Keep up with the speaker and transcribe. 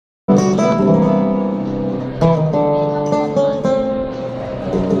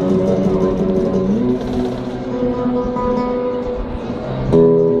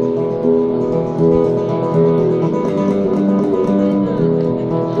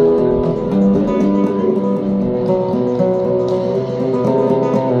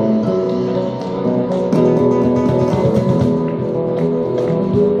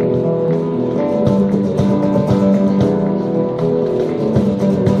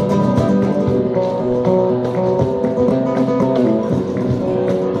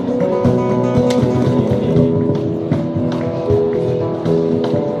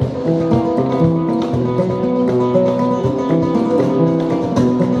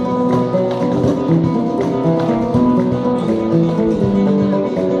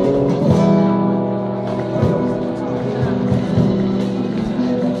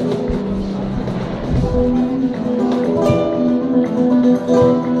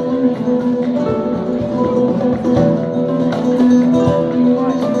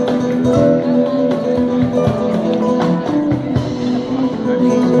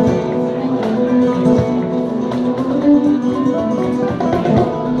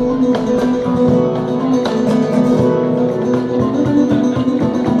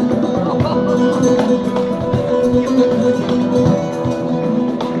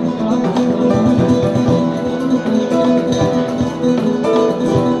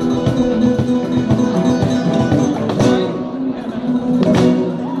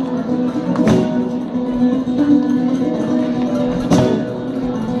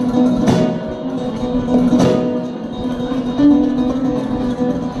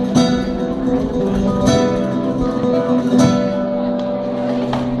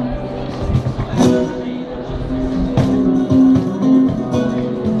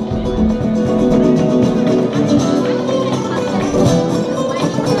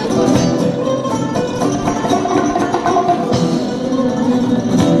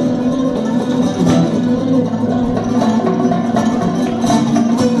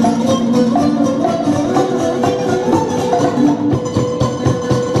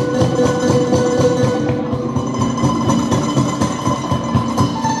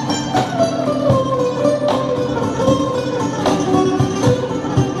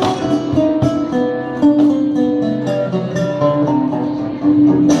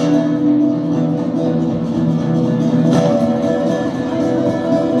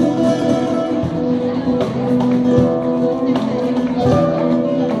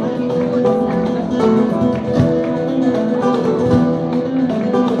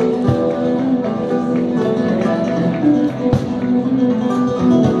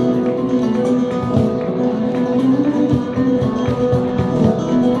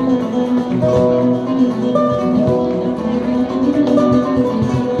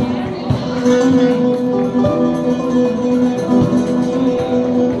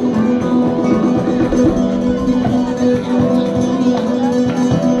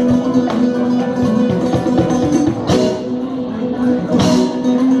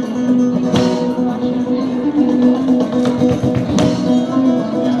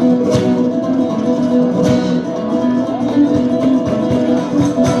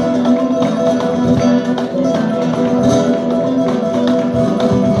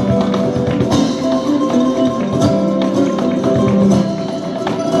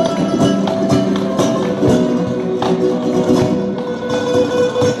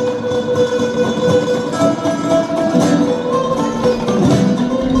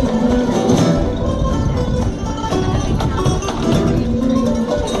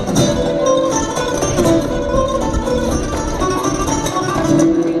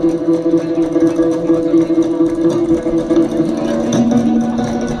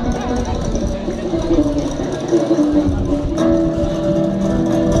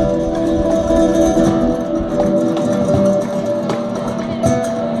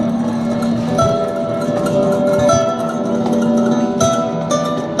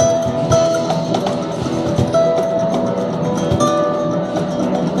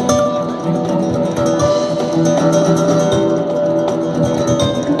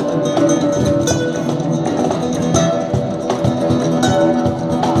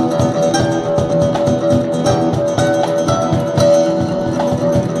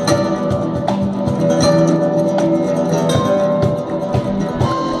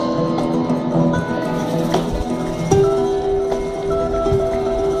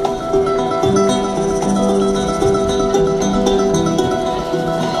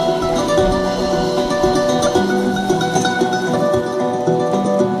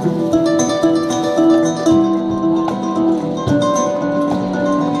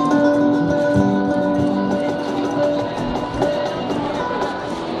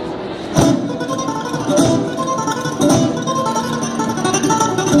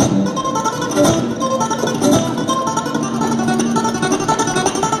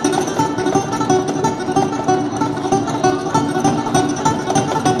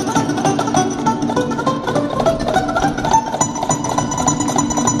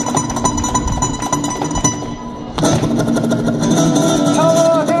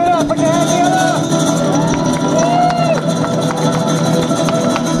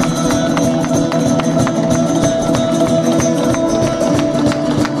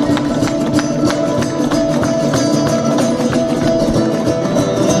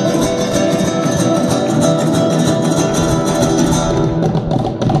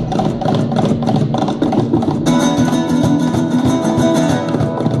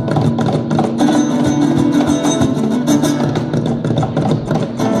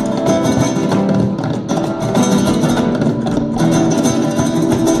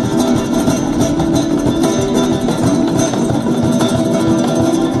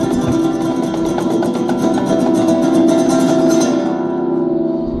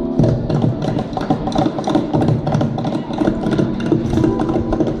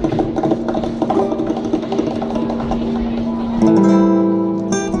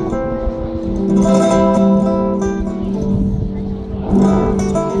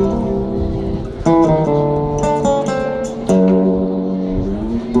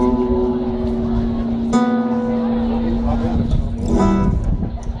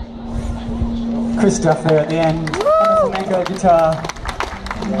Chris Duff there at the end. Peña Flamenca guitar.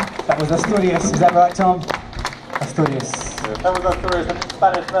 That was Asturias, is that right, Tom? Asturias. Yeah, that was Asturias, a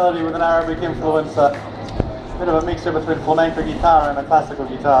Spanish melody with an Arabic influence. A bit of a mixture between flamenco guitar and a classical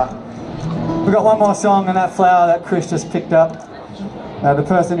guitar. We've got one more song on that flower that Chris just picked up. The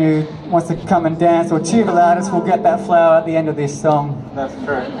person who wants to come and dance or cheer the loudest will get that flower at the end of this song. That's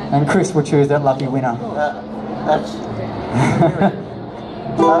true. And Chris will choose that lucky winner.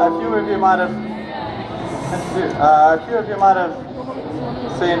 A few of you might have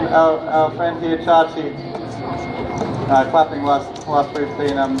seen our friend here, Chachi, clapping whilst we've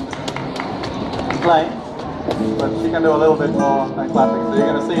been playing. But she can do a little bit more than clapping. So you're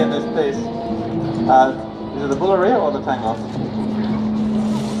going to see in this piece, is it the bulería or the tango?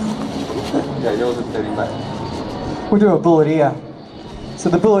 Yeah, yours is getting back. We'll do a bulería. So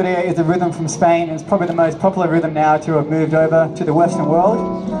the bulería is a rhythm from Spain. It's probably the most popular rhythm now to have moved over to the Western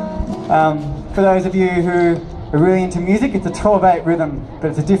world. For those of you who are really into music, it's a 12/8 rhythm, but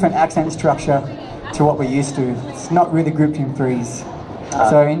it's a different accent structure to what we're used to. It's not really grouped in threes.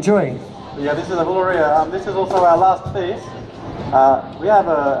 So enjoy. Yeah, this is a bulería. This is also our last piece. We have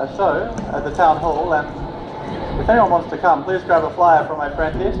a show at the town hall, and if anyone wants to come, please grab a flyer from my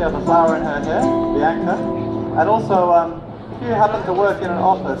friend here. She has a flower in her hair, Bianca. And also, if you happen to work in an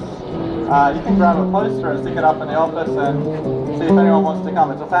office, you can grab a poster and stick it up in the office and see if anyone wants to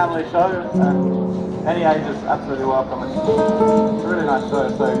come. It's a family show, and any age is absolutely welcome. It's a really nice show,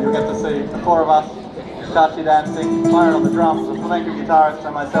 so you'll get to see the four of us, Chachi dancing, Myron on the drums, a flamenco guitarist,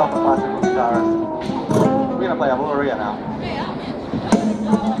 and myself, a classical guitarist. We're going to play a bulería now.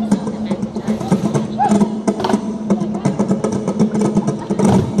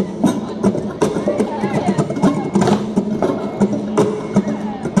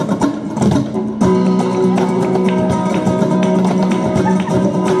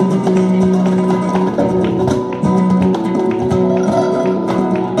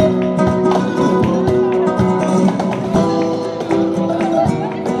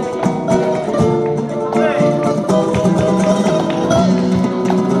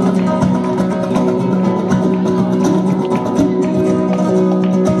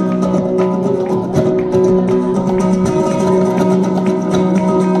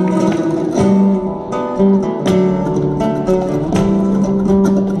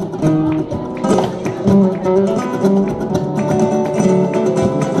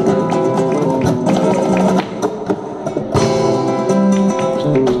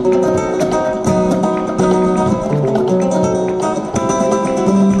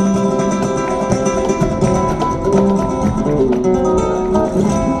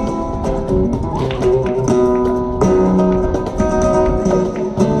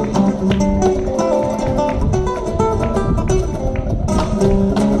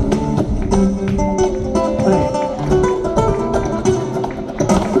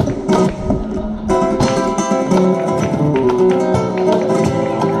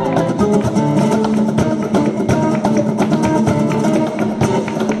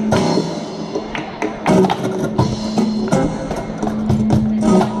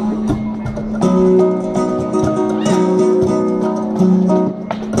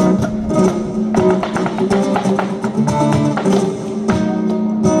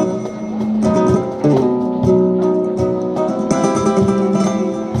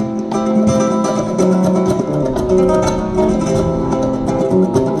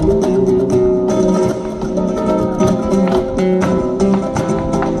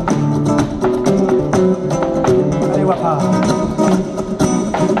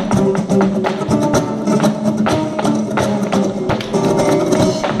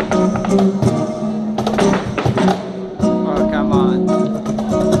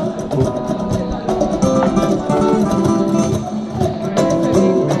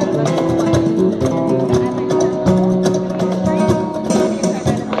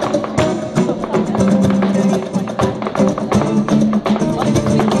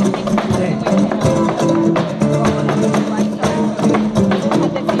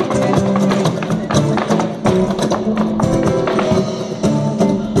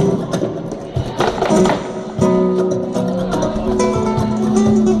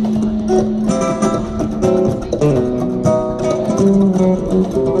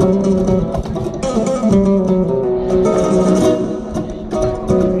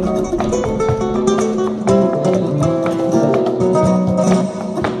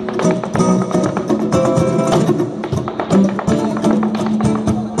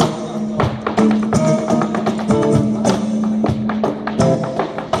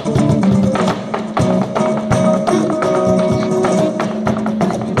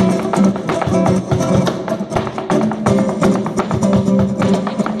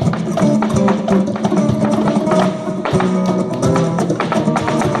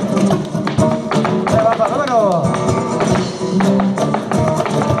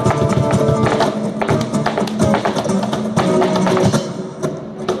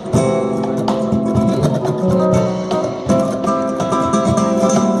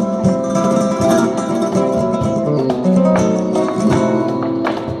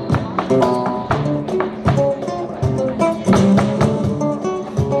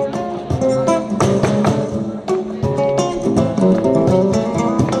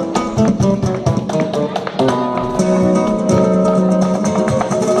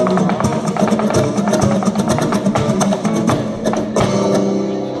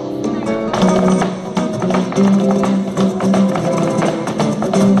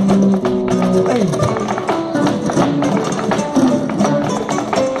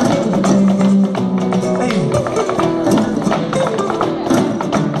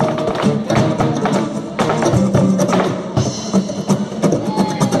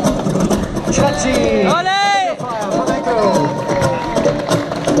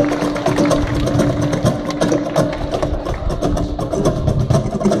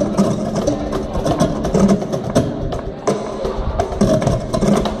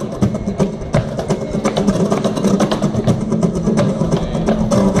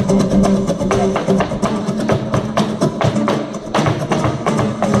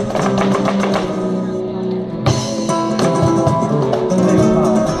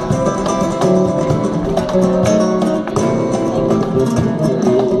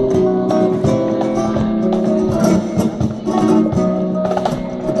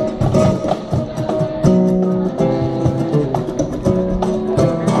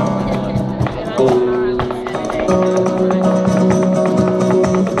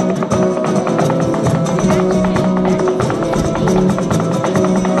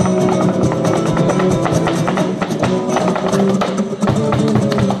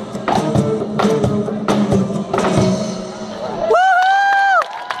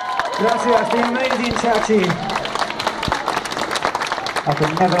 Chachi. I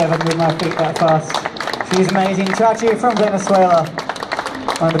could never ever move my feet that fast. She's amazing. Chachi from Venezuela,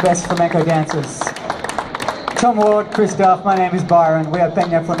 one of the best flamenco dancers. Tom Ward, Chris Duff, my name is Byron. We are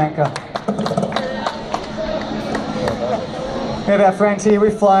Peña Flamenca. We have our friends here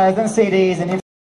with flyers and CDs and